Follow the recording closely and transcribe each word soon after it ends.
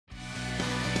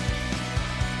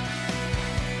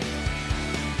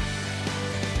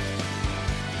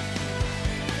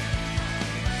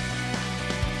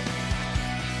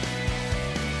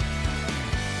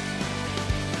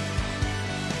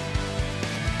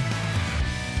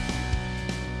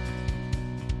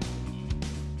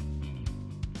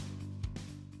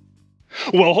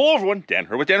Well, hello everyone, Dan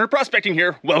Hurd with Dan Hurd Prospecting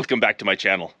here. Welcome back to my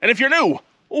channel. And if you're new,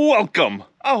 welcome.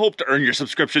 I hope to earn your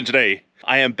subscription today.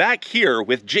 I am back here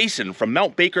with Jason from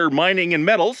Mount Baker Mining and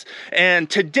Metals, and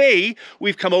today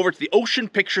we've come over to the Ocean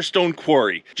Picture Stone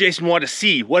Quarry. Jason wanted to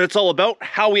see what it's all about,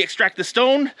 how we extract the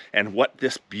stone, and what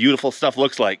this beautiful stuff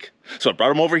looks like. So I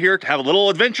brought him over here to have a little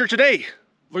adventure today.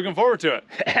 Looking forward to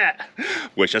it.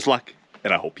 Wish us luck,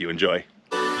 and I hope you enjoy.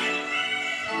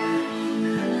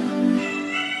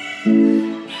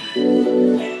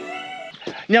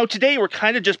 Now today we're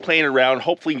kind of just playing around,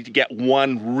 hopefully to get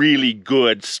one really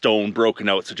good stone broken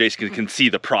out so Jason can see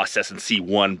the process and see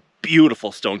one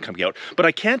beautiful stone coming out. But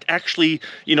I can't actually,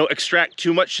 extract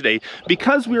too much today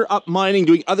because we were up mining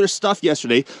doing other stuff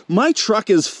yesterday. My truck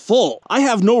is full. I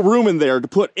have no room in there to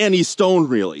put any stone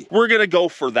really. We're gonna go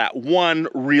for that one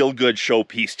real good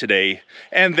showpiece today,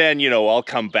 and then, I'll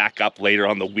come back up later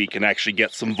on the week and actually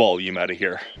get some volume out of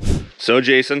here. So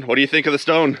Jason, what do you think of the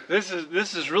stone? This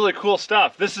is really cool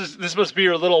stuff. This must be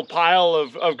your little pile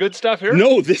of good stuff here?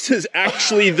 No, this is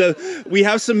actually we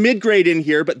have some mid-grade in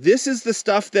here, but this is the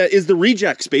stuff that is the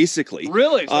rejects basically.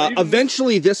 Really? So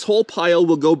eventually this whole pile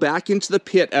will go back into the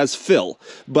pit as fill,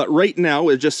 but right now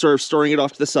we're just sort of storing it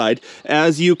off to the side.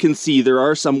 As you can see, there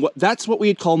are some, that's what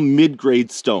we'd call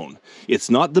mid-grade stone. It's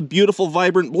not the beautiful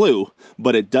vibrant blue,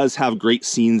 but it does have great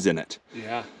scenes in it.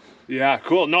 Yeah. Yeah,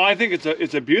 cool. No, I think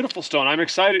it's a beautiful stone. I'm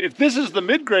excited. If this is the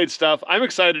mid-grade stuff, I'm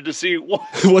excited to see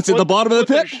what's at the bottom of the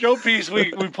pit. The showpiece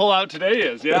we pull out today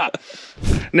is, yeah.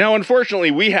 Now,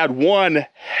 unfortunately, we had one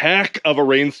heck of a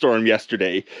rainstorm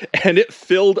yesterday, and it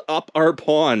filled up our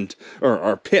pond, or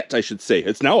our pit, I should say.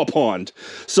 It's now a pond.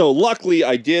 So luckily,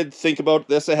 I did think about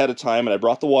this ahead of time, and I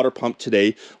brought the water pump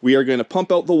today. We are going to pump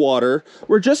out the water.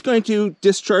 We're just going to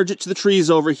discharge it to the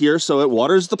trees over here so it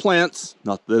waters the plants.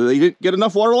 Not that they didn't get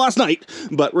enough water last night,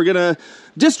 but we're going to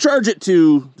discharge it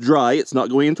to dry. It's not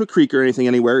going into a creek or anything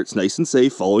anywhere. It's nice and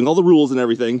safe, following all the rules and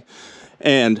everything.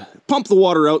 And pump the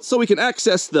water out so we can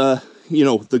access the,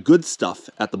 the good stuff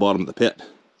at the bottom of the pit.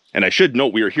 And I should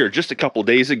note we were here just a couple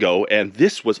days ago and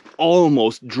this was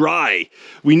almost dry.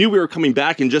 We knew we were coming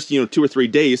back in just, 2 or 3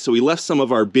 days, so we left some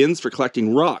of our bins for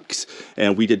collecting rocks,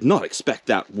 and we did not expect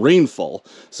that rainfall.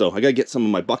 So I gotta get some of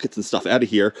my buckets and stuff out of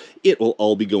here. It will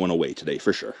all be going away today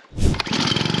for sure.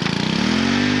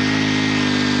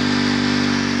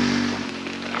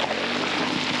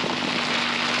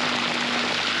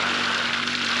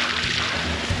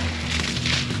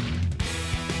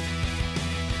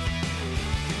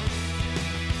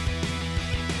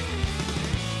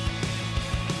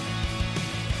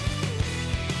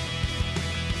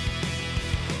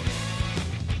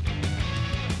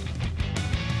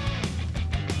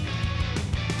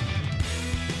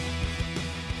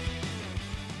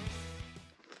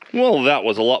 Well, that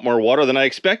was a lot more water than I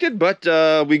expected, but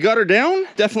we got her down.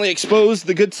 Definitely exposed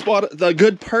the good spot, the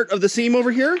good part of the seam over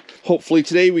here. Hopefully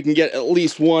today we can get at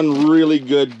least one really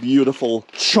good, beautiful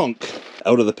chunk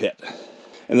out of the pit.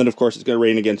 And then of course it's gonna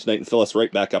rain again tonight and fill us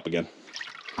right back up again.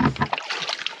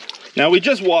 Now we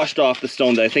just washed off the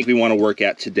stone that I think we want to work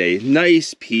at today.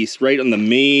 Nice piece right on the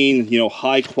main,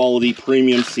 high quality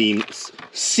premium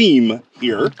seam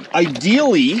here.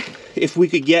 Ideally, if we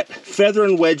could get feather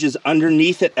and wedges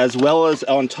underneath it as well as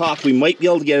on top, we might be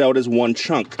able to get it out as one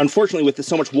chunk. Unfortunately, with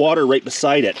so much water right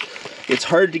beside it, it's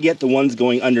hard to get the ones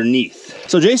going underneath.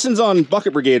 So Jason's on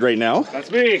bucket brigade right now.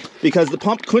 That's me. Because the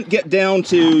pump couldn't get down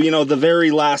to, the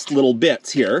very last little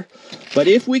bits here. But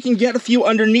if we can get a few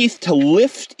underneath to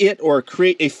lift it or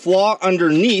create a flaw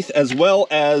underneath as well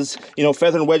as,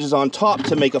 feather and wedges on top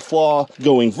to make a flaw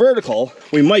going vertical,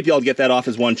 we might be able to get that off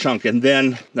as one chunk, and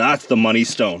then that's the money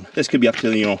stone. This could be up to,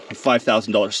 a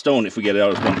 $5,000 stone if we get it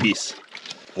out as one piece.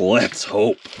 Let's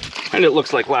hope. And it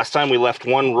looks like last time we left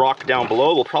one rock down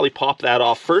below. We'll probably pop that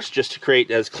off first just to create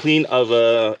as clean of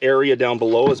a area down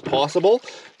below as possible,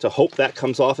 to hope that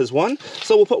comes off as one.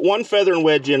 So we'll put one feather and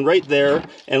wedge in right there,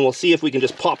 and we'll see if we can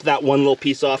just pop that one little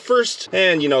piece off first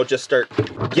and, just start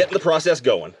getting the process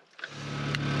going.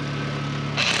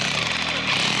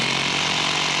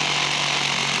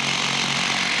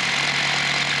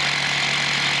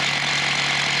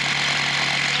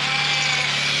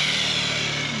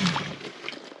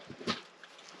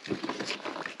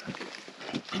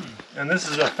 And this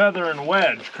is a feather and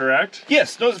wedge, correct?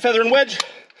 Yes, those are feather and wedge.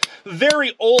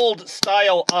 Very old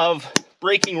style of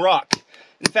breaking rock.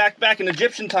 In fact, back in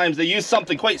Egyptian times, they used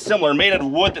something quite similar, made out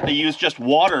of wood that they used just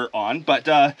water on,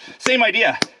 but same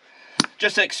idea.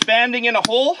 Just expanding in a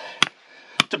hole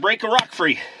to break a rock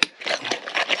free.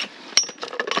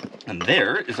 And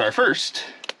there is our first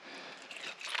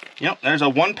Yep, there's a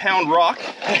 1 pound rock.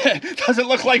 Doesn't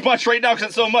look like much right now because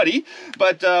it's so muddy,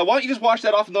 but why don't you just wash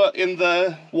that off in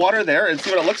the water there and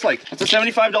see what it looks like. It's a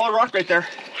 $75 rock right there.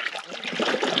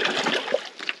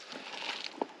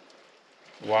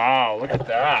 Wow, look at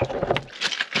that.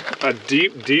 A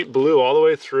deep, deep blue all the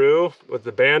way through with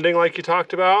the banding like you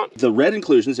talked about. The red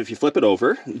inclusions, if you flip it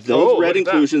over, those red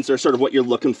inclusions are sort of what you're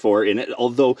looking for in it.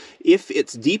 Although if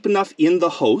it's deep enough in the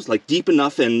hose, like deep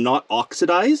enough and not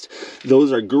oxidized,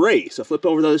 those are gray. So flip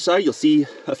over the other side, you'll see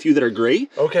a few that are gray.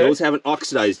 Okay. Those haven't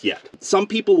oxidized yet. Some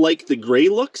people like the gray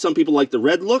look, some people like the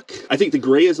red look. I think the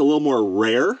gray is a little more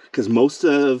rare because most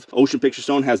of Ocean Picture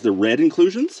Stone has the red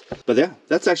inclusions. But yeah,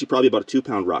 that's actually probably about a 2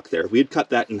 pound rock there. We'd cut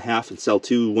that in half and sell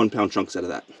 2 1 pound chunks out of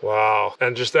that. Wow,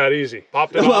 and just that easy.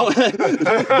 Popped it well, off.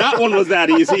 that one was that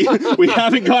easy. We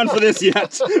haven't gone for this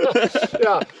yet.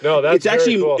 Yeah, no, that's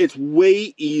actually cool. It's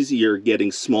way easier getting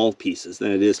small pieces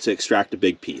than it is to extract a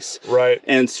big piece. Right.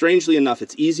 And strangely enough,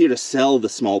 it's easier to sell the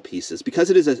small pieces because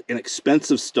it is an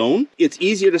expensive stone. It's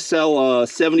easier to sell a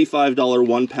 $75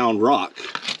 1 pound rock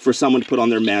for someone to put on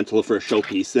their mantle for a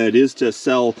showpiece than it is to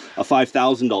sell a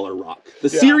 $5,000 rock. The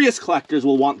serious collectors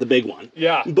will want the big one.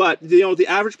 Yeah. But you know, the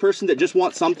average person that just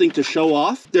wants something to show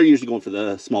off, they're usually going for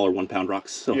the smaller 1 pound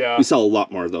rocks. So we sell a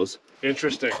lot more of those.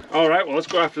 Interesting. All right, well, let's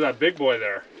go after that big boy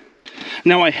there.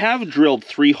 Now I have drilled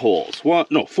 3 holes. 4.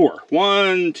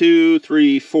 1, 2,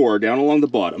 3, 4 down along the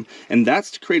bottom, and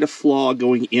that's to create a flaw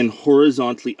going in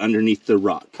horizontally underneath the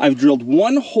rock. I've drilled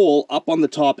 1 hole up on the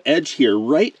top edge here,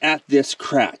 right at this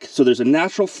crack. So there's a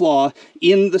natural flaw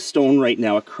in the stone right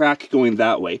now, a crack going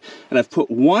that way. And I've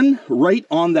put 1 right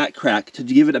on that crack to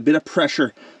give it a bit of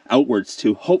pressure outwards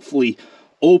to hopefully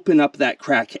open up that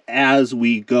crack as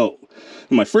we go.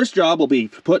 And my first job will be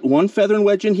to put 1 feather and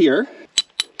wedge in here,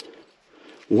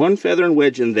 1 feather and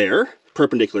wedge in there,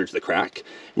 perpendicular to the crack.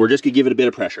 We're just gonna give it a bit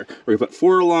of pressure. We're gonna put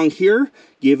 4 along here,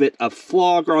 give it a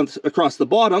flaw across the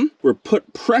bottom. We'll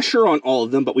put pressure on all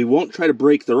of them, but we won't try to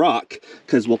break the rock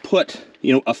because we'll put,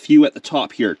 you know, a few at the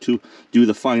top here to do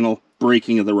the final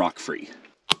breaking of the rock free.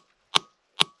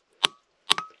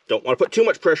 Don't want to put too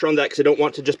much pressure on that because I don't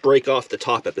want to just break off the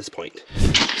top at this point.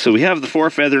 So we have the 4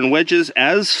 feather and wedges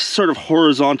as sort of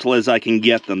horizontal as I can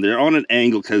get them. They're on an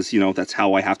angle because, you know, that's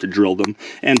how I have to drill them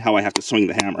and how I have to swing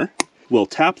the hammer. We'll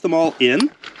tap them all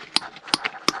in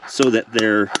so that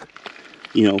they're,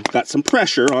 you know, got some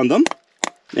pressure on them.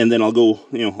 And then I'll go,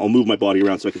 you know, I'll move my body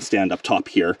around so I can stand up top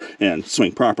here and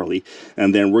swing properly.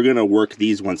 And then we're gonna work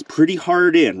these ones pretty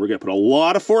hard in. We're gonna put a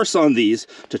lot of force on these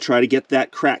to try to get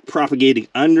that crack propagating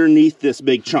underneath this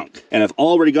big chunk. And I've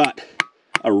already got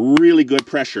a really good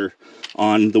pressure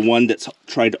on the one that's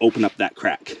trying to open up that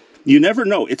crack. You never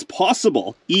know, it's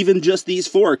possible even just these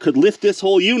 4 could lift this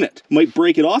whole unit. Might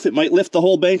break it off, it might lift the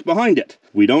whole bank behind it.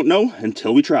 We don't know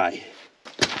until we try.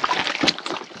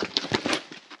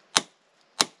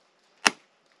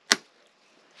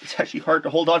 It's actually hard to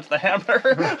hold on to the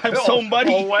hammer. I'm so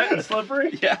muddy. All wet and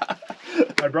slippery? Yeah.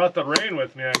 I brought the rain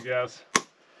with me, I guess.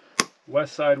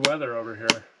 West side weather over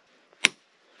here.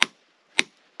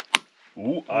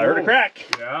 Ooh, I heard a crack.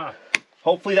 Yeah.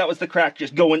 Hopefully that was the crack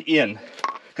just going in.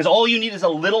 Because all you need is a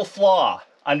little flaw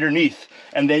underneath,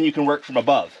 and then you can work from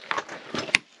above.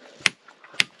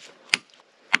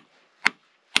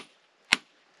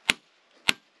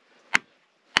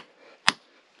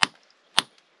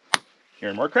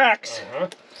 Hearing more cracks.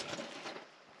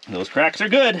 Those cracks are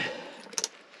good.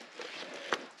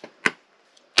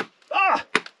 Ah!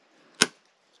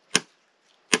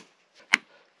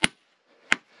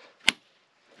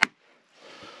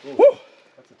 Ooh, woo!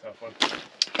 That's a tough one.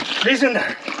 Jason,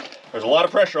 there's a lot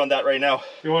of pressure on that right now.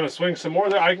 You want to swing some more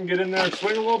there? I can get in there and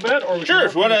swing a little bit? Or Sure,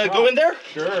 if you want to go in there?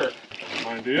 Sure. Don't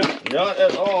mind, do you? Not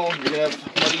at all. You're going to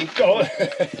have muddy. Go.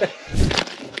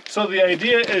 So the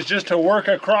idea is just to work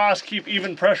across, keep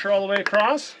even pressure all the way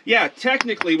across? Yeah,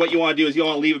 technically what you want to do is you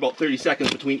want to leave about 30 seconds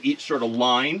between each sort of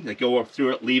line. That go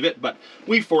through it, leave it, but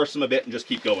we force them a bit and just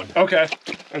keep going. Okay,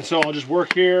 and so I'll just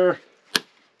work here.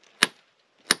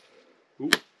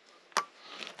 Ooh.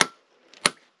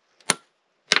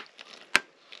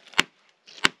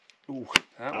 Ooh,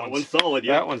 that one's solid,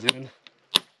 yeah. That one's in.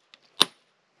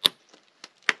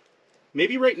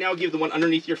 Maybe right now give the one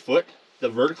underneath your foot, the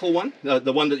vertical one,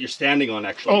 the one that you're standing on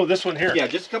actually. Oh, this one here. Yeah,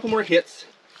 just a couple more hits.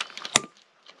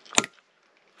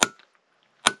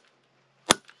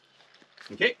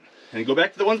 Okay, and go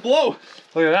back to the ones below.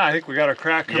 Look at that, I think we got a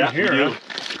crack coming here. We do.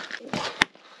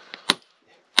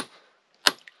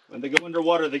 When they go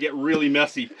underwater, they get really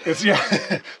messy. It's,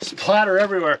 yeah, splatter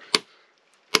everywhere.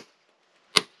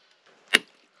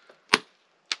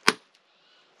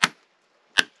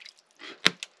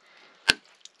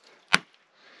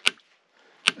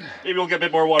 Maybe we'll get a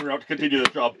bit more water out to continue the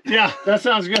job. Yeah, that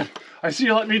sounds good. I see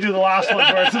you let me do the last one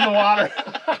where it's in the water.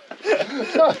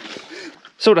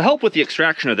 So to help with the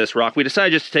extraction of this rock, we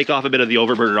decided just to take off a bit of the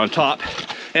overburden on top.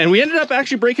 And we ended up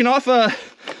actually breaking off a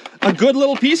good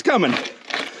little piece coming.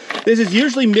 This is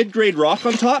usually mid-grade rock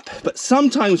on top, but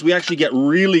sometimes we actually get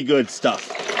really good stuff.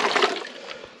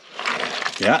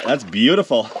 Yeah, that's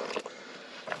beautiful.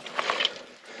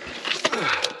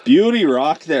 Beauty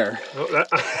rock there. Oh, that,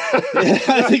 yeah,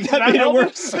 I think that made it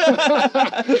worse.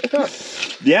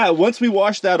 Yeah, once we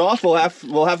wash that off, we'll have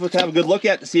to have a good look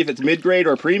at to see if it's mid-grade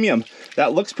or premium.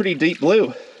 That looks pretty deep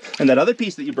blue. And that other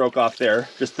piece that you broke off there,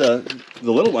 just the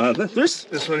little one, there's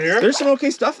this one here. There's some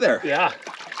okay stuff there. Yeah.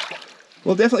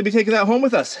 We'll definitely be taking that home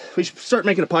with us. We should start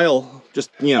making a pile,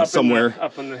 just up somewhere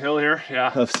up on the hill here.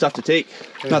 Yeah. Of stuff to take.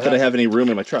 Not that I have any room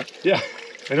in my truck. Yeah.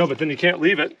 I know, but then you can't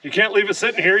leave it. You can't leave it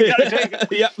sitting here. You gotta take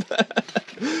it.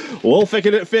 Yep. We'll fit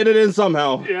it in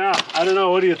somehow. Yeah, I don't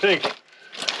know. What do you think?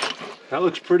 That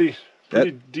looks pretty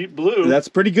deep blue. That's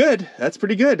pretty good. That's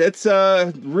pretty good. It's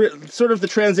sort of the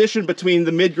transition between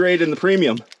the mid-grade and the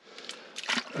premium.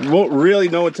 We won't really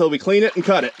know until we clean it and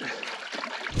cut it.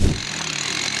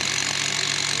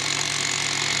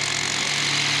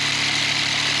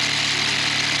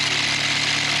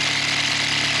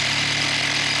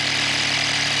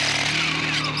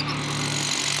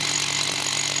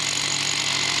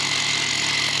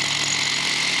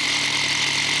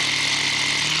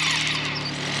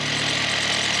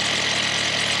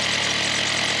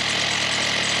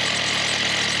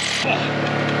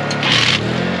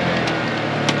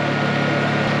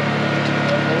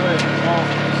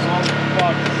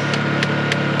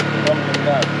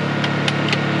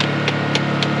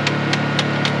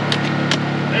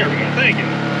 There we go, thank you.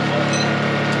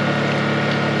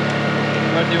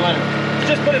 What do you want?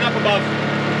 Just put it up above.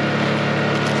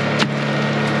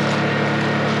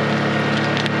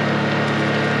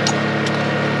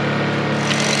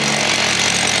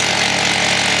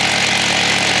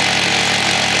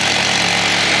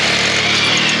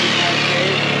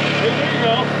 There you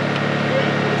go.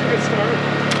 That's a good start.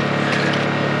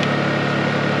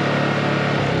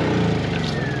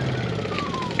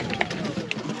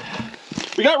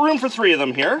 We got room for 3 of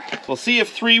them here. We'll see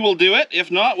if 3 will do it. If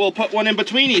not, we'll put one in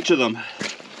between each of them.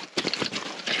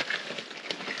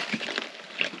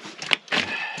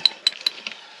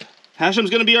 Hashem's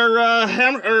gonna be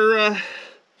our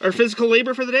physical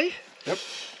labor for the day. Yep.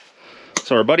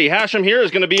 So our buddy Hashem here is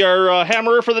gonna be our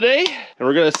hammerer for the day, and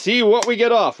we're gonna see what we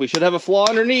get off. We should have a flaw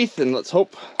underneath, and let's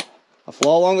hope a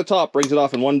flaw along the top brings it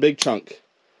off in one big chunk.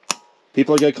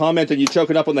 People are gonna comment on you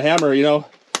choking up on the hammer, you know.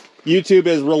 YouTube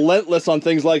is relentless on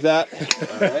things like that.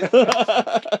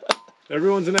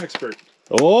 Everyone's an expert.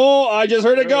 Oh, I just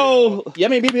heard it go. Yeah,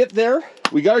 maybe a bit there.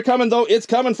 We got it coming though. It's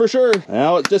coming for sure.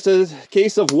 Now it's just a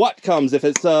case of what comes. If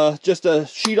it's just a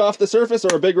sheet off the surface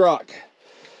or a big rock.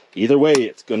 Either way,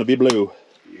 it's gonna be blue.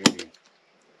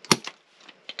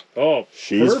 Oh,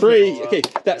 she's free. Okay,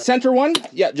 that center one,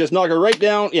 yeah, just knock her right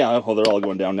down. Yeah, oh, they're all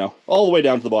going down now. All the way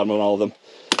down to the bottom on all of them.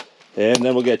 And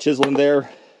then we'll get a chisel in there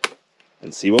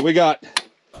and see what we got.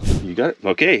 You got it?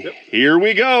 Okay, yep. Here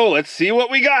we go. Let's see what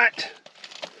we got.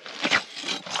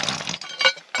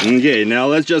 Okay, now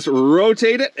let's just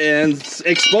rotate it and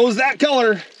expose that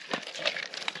color.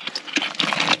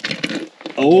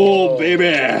 Oh,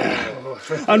 baby.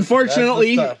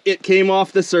 Unfortunately, it came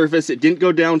off the surface. It didn't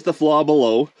go down to the flaw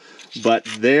below, but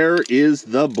there is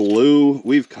the blue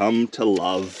we've come to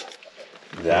love.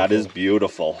 That is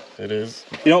beautiful. It is.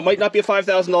 You know, it might not be a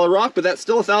 $5,000 rock, but that's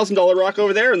still a $1,000 rock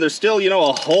over there, and there's still, you know,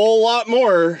 a whole lot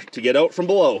more to get out from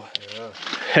below.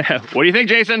 Yeah. What do you think,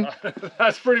 Jason?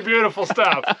 That's pretty beautiful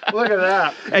stuff. Look at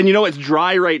that. And you know, it's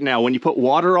dry right now. When you put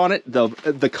water on it,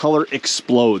 the color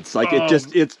explodes. Like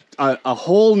it's a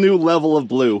whole new level of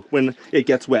blue when it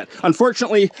gets wet.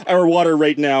 Unfortunately, our water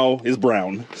right now is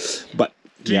brown, but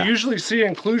do you usually see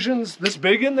inclusions this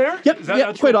big in there? Yep,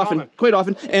 yeah, quite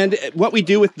often. And what we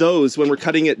do with those when we're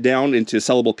cutting it down into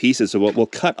sellable pieces, so we'll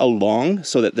cut along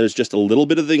so that there's just a little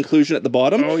bit of the inclusion at the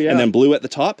bottom and then blue at the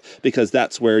top, because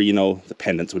that's where, you know, the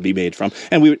pendants would be made from.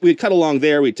 And we'd cut along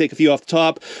there, we'd take a few off the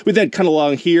top, we'd then cut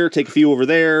along here, take a few over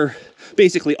there,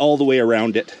 basically all the way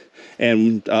around it.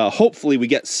 And hopefully we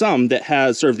get some that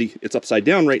has sort of it's upside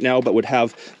down right now, but would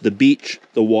have the beach,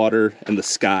 the water, and the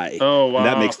sky. Oh, wow. And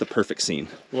that makes the perfect scene.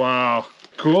 Wow.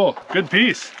 Cool. Good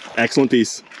piece. Excellent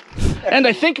piece. And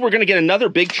I think we're going to get another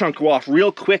big chunk off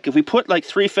real quick. If we put like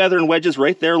 3 feather and wedges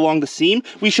right there along the seam,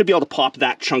 we should be able to pop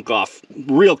that chunk off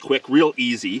real quick, real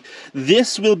easy.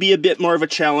 This will be a bit more of a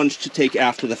challenge to take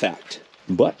after the fact.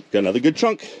 But got another good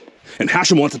chunk. And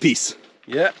Hashem wants a piece.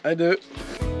 Yeah, I do.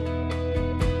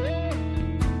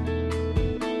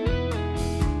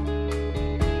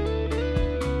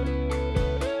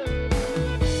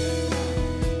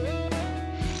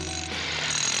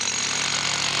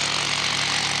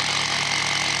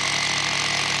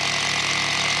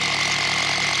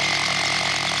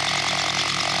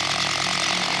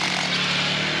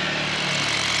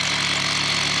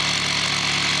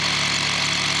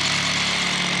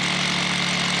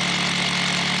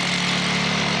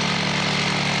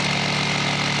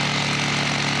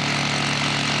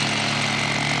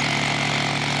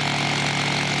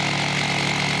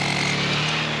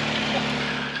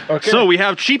 Okay. So we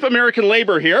have cheap American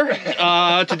labor here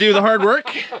to do the hard work.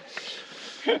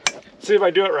 See if I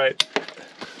do it right.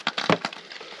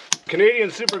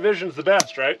 Canadian supervision's the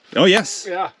best, right? Oh yes.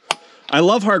 Yeah. I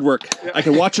love hard work. Yeah. I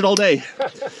can watch it all day.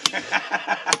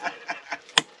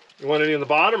 You want any in the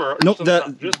bottom or? Nope,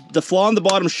 the flaw on the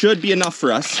bottom should be enough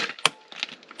for us.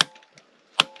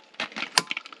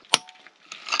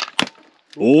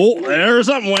 Oh, there's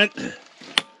something went.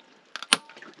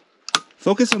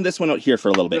 Focus on this one out here for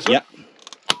a little bit. Yep.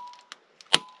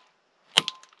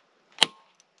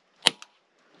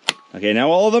 Okay,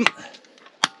 now all of them.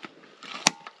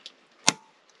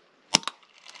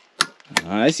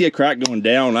 I see a crack going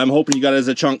down. I'm hoping you got it as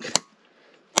a chunk.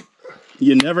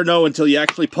 You never know until you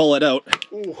actually pull it out.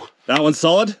 Ooh. That one's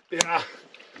solid? Yeah.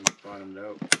 Bottomed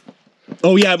out.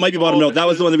 Oh yeah, it might be bottomed out. That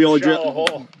was the one that we only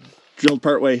drilled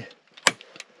part way.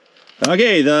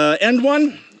 Okay, the end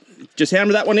one, just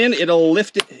hammer that one in. It'll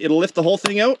lift it. It'll lift the whole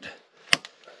thing out.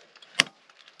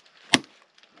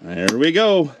 There we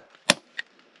go.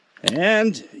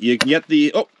 And you can get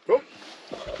the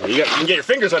you can get your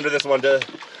fingers under this one to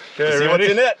see what's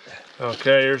in it.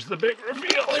 Okay, here's the big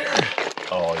reveal here.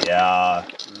 Oh yeah.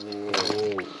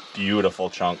 Whoa. Beautiful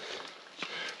chunk.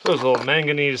 Those little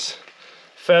manganese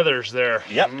feathers there.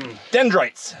 Yep.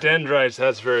 Dendrites. Dendrites,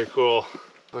 that's very cool.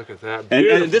 Look at that.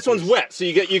 And this one's wet, so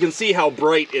you can see how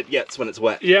bright it gets when it's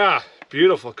wet. Yeah,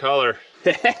 beautiful color.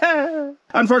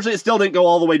 Unfortunately, it still didn't go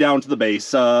all the way down to the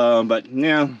base, but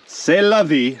yeah, c'est la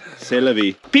vie, c'est la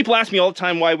vie. People ask me all the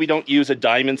time why we don't use a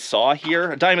diamond saw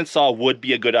here. A diamond saw would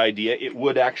be a good idea. It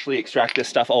would actually extract this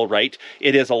stuff all right.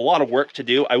 It is a lot of work to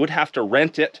do. I would have to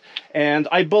rent it, and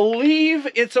I believe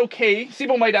it's okay.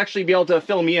 Sibo might actually be able to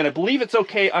fill me in. I believe it's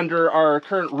okay under our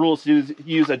current rules to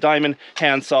use a diamond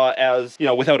handsaw as, you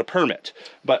know, without a permit.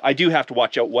 But I do have to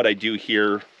watch out what I do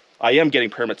here. I am getting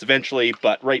permits eventually,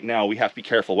 but right now we have to be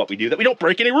careful what we do, that we don't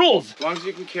break any rules. As long as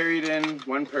you can carry it in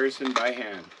one person by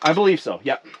hand. I believe so,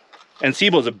 yep. And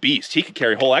Sibo's a beast. He could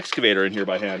carry a whole excavator in here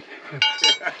by hand.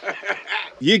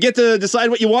 You get to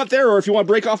decide what you want there, or if you want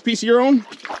to break off a piece of your own.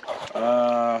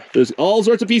 There's all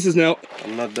sorts of pieces now.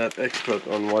 I'm not that expert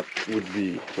on what would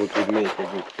make a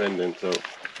good pendant, so.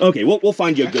 Okay, we'll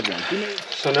find you a good one.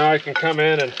 So now I can come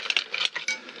in and...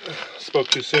 Spoke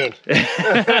too soon.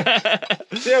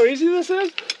 See how easy this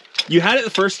is? You had it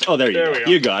the first... Oh, there you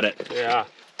go. You got it. Yeah.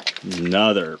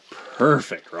 Another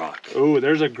perfect rock. Ooh,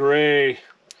 there's a gray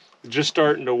just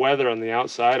starting to weather on the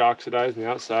outside, oxidize on the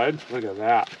outside. Look at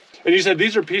that. And you said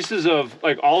these are pieces of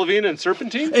like olivine and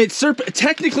serpentine?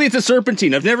 Technically it's a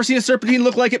serpentine. I've never seen a serpentine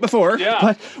look like it before. Yeah.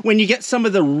 But when you get some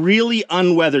of the really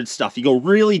unweathered stuff, you go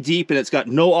really deep and it's got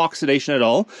no oxidation at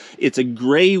all. It's a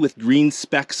gray with green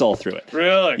specks all through it.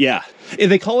 Really? Yeah.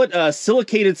 They call it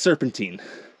silicated serpentine.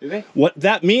 Do they? What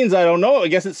that means, I don't know. I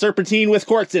guess it's serpentine with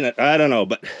quartz in it. I don't know,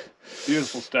 but...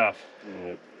 Beautiful stuff.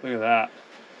 Look at that.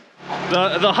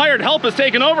 The hired help is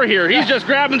taking over here. He's just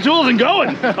grabbing tools and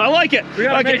going. I like it. We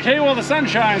gotta make hay while the sun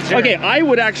shines here. Okay, I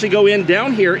would actually go in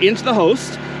down here into the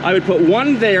host. I would put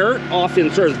one there off in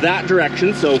sort of that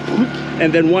direction, so,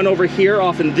 and then one over here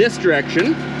off in this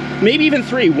direction. Maybe even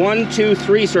three. 1, 2,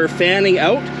 3, sort of fanning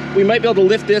out. We might be able to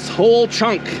lift this whole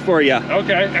chunk for you.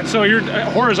 Okay, and so you're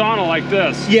horizontal like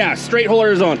this? Yeah, straight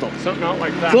horizontal. Something out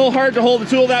like that. It's a little hard to hold the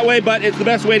tool that way, but it's the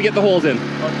best way to get the holes in.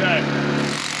 Okay.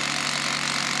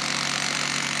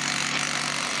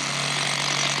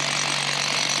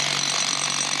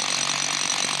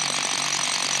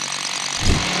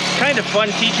 Kind of fun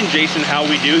teaching Jason how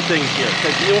we do things here,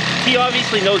 because you know, he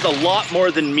obviously knows a lot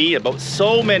more than me about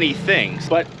so many things,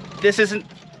 but this isn't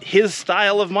his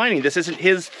style of mining. This isn't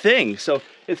his thing, so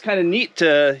it's kind of neat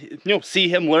to, you know, see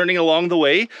him learning along the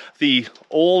way the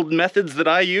old methods that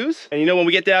I use. And you know, when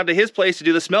we get down to his place to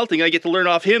do the smelting, I get to learn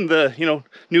off him the, you know,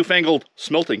 newfangled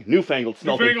smelting.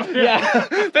 Yeah,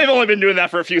 they've only been doing that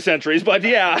for a few centuries, but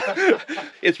yeah,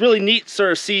 it's really neat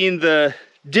sort of seeing the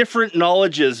different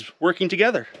knowledges working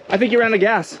together. I think you're out of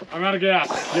gas. I'm out of gas.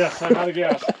 Yes, I'm out of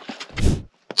gas.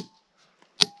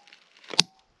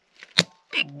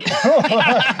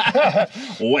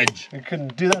 Wedge. I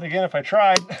couldn't do that again if I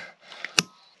tried.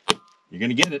 You're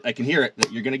gonna get it. I can hear it.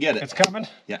 That you're gonna get it. It's coming?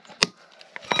 Yeah.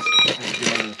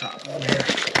 Get on the top one here.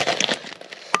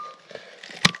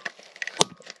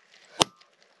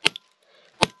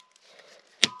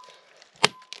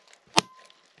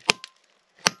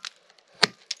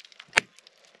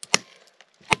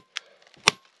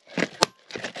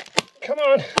 Come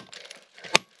on.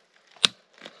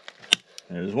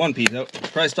 There's one piece out.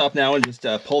 Probably stop now and just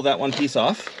pull that one piece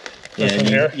off. This one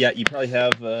here? Yeah, you probably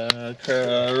have a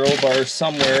crowbar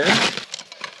somewhere.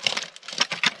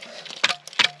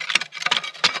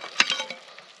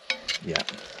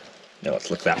 Now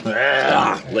let's lick that.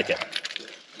 Lick it.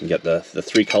 You get the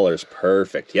 3 colors.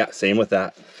 Perfect. Yeah, same with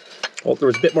that. Well, there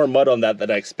was a bit more mud on that than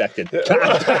I expected. There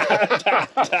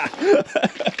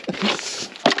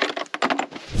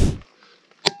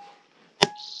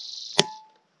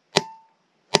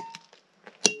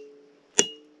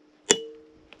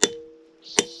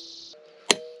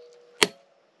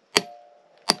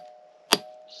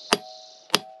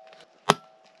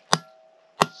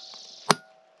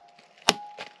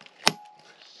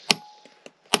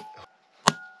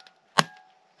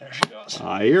she goes.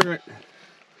 I hear it.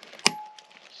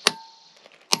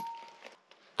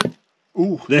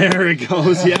 Ooh. There it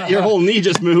goes. Yeah, your whole knee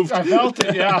just moved. I felt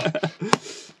it, yeah.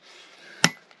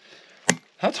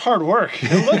 That's hard work.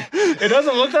 It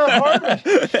doesn't look that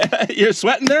hard. You're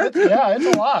sweating there? Yeah, it's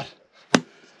a lot.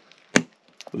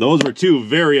 Those were 2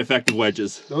 very effective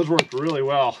wedges. Those worked really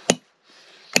well.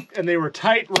 And they were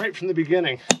tight right from the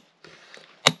beginning.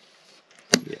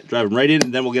 Yeah, drive them right in,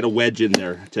 and then we'll get a wedge in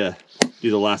there to do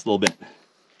the last little bit.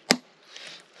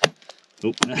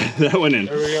 Oop, that went in.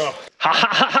 There we go. Ha ha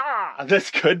ha ha! This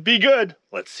could be good.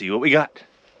 Let's see what we got.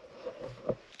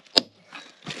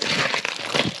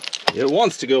 It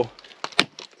wants to go.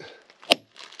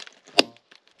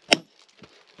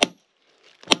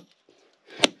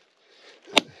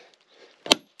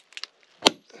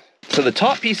 So the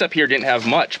top piece up here didn't have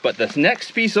much, but the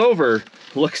next piece over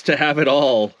looks to have it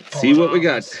all. Let's see what we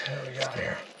got. What do we got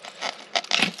here?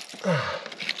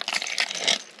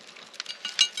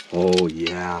 Oh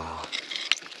yeah.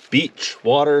 Beach,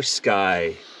 water,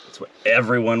 sky. That's what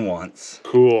everyone wants.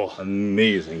 Cool.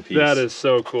 Amazing piece. That is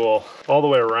so cool. All the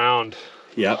way around.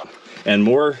 Yep. And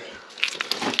more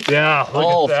Yeah, look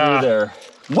all at that. through there.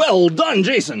 Well done,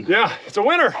 Jason. Yeah, it's a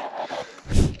winner.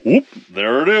 Whoop,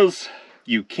 there it is.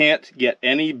 You can't get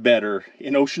any better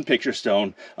in Ocean Picture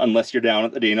Stone unless you're down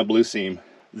at the Dana Blue Seam.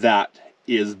 That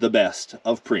is the best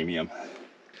of premium.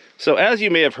 So as you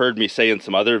may have heard me say in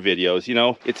some other videos, you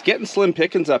know, it's getting slim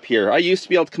pickings up here. I used to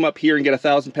be able to come up here and get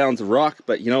 1,000 pounds of rock,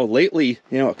 but you know, lately,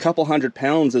 you know, a couple 100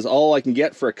 pounds is all I can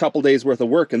get for a couple days worth of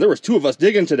work, and there was 2 of us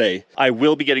digging today. I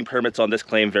will be getting permits on this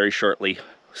claim very shortly,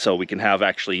 so we can have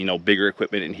actually, you know, bigger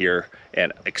equipment in here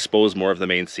and expose more of the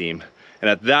main seam.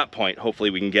 And at that point, hopefully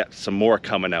we can get some more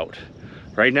coming out.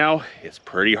 Right now, it's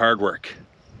pretty hard work,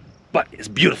 but it's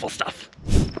beautiful stuff.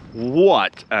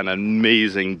 What an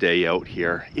amazing day out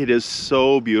here. It is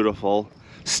so beautiful.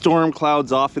 Storm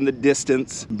clouds off in the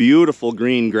distance. Beautiful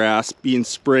green grass. Being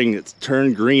spring, it's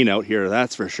turned green out here,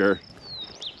 that's for sure.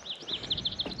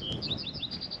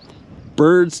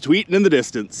 Birds tweeting in the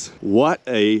distance. What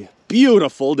a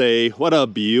beautiful day. What a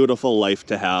beautiful life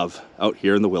to have out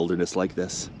here in the wilderness like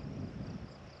this.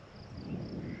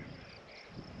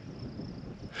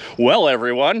 Well,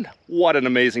 everyone, what an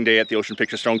amazing day at the Ocean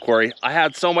Picture Stone Quarry. I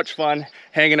had so much fun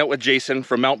hanging out with Jason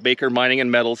from Mount Baker Mining and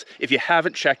Metals. If you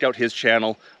haven't checked out his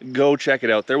channel, go check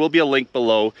it out. There will be a link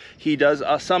below. He does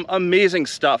some amazing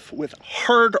stuff with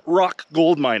hard rock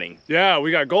gold mining. Yeah,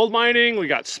 we got gold mining, we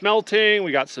got smelting,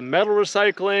 we got some metal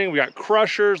recycling, we got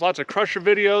crushers, lots of crusher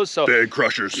videos. So Big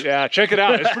crushers. yeah, check it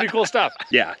out. It's pretty cool stuff.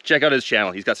 Yeah, check out his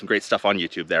channel. He's got some great stuff on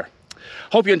YouTube there.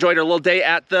 Hope you enjoyed our little day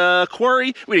at the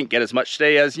quarry. We didn't get as much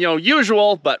today as, you know,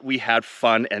 usual, but we had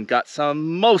fun and got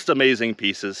some most amazing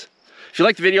pieces. If you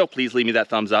liked the video, please leave me that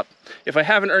thumbs up. If I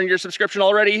haven't earned your subscription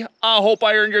already, I hope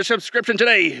I earned your subscription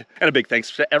today. And a big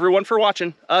thanks to everyone for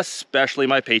watching, especially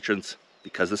my patrons.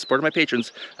 Because of the support of my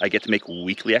patrons, I get to make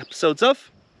weekly episodes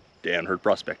of Dan Hurd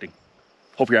Prospecting.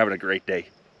 Hope you're having a great day.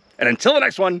 And until the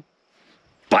next one,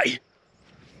 bye.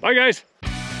 Bye, guys.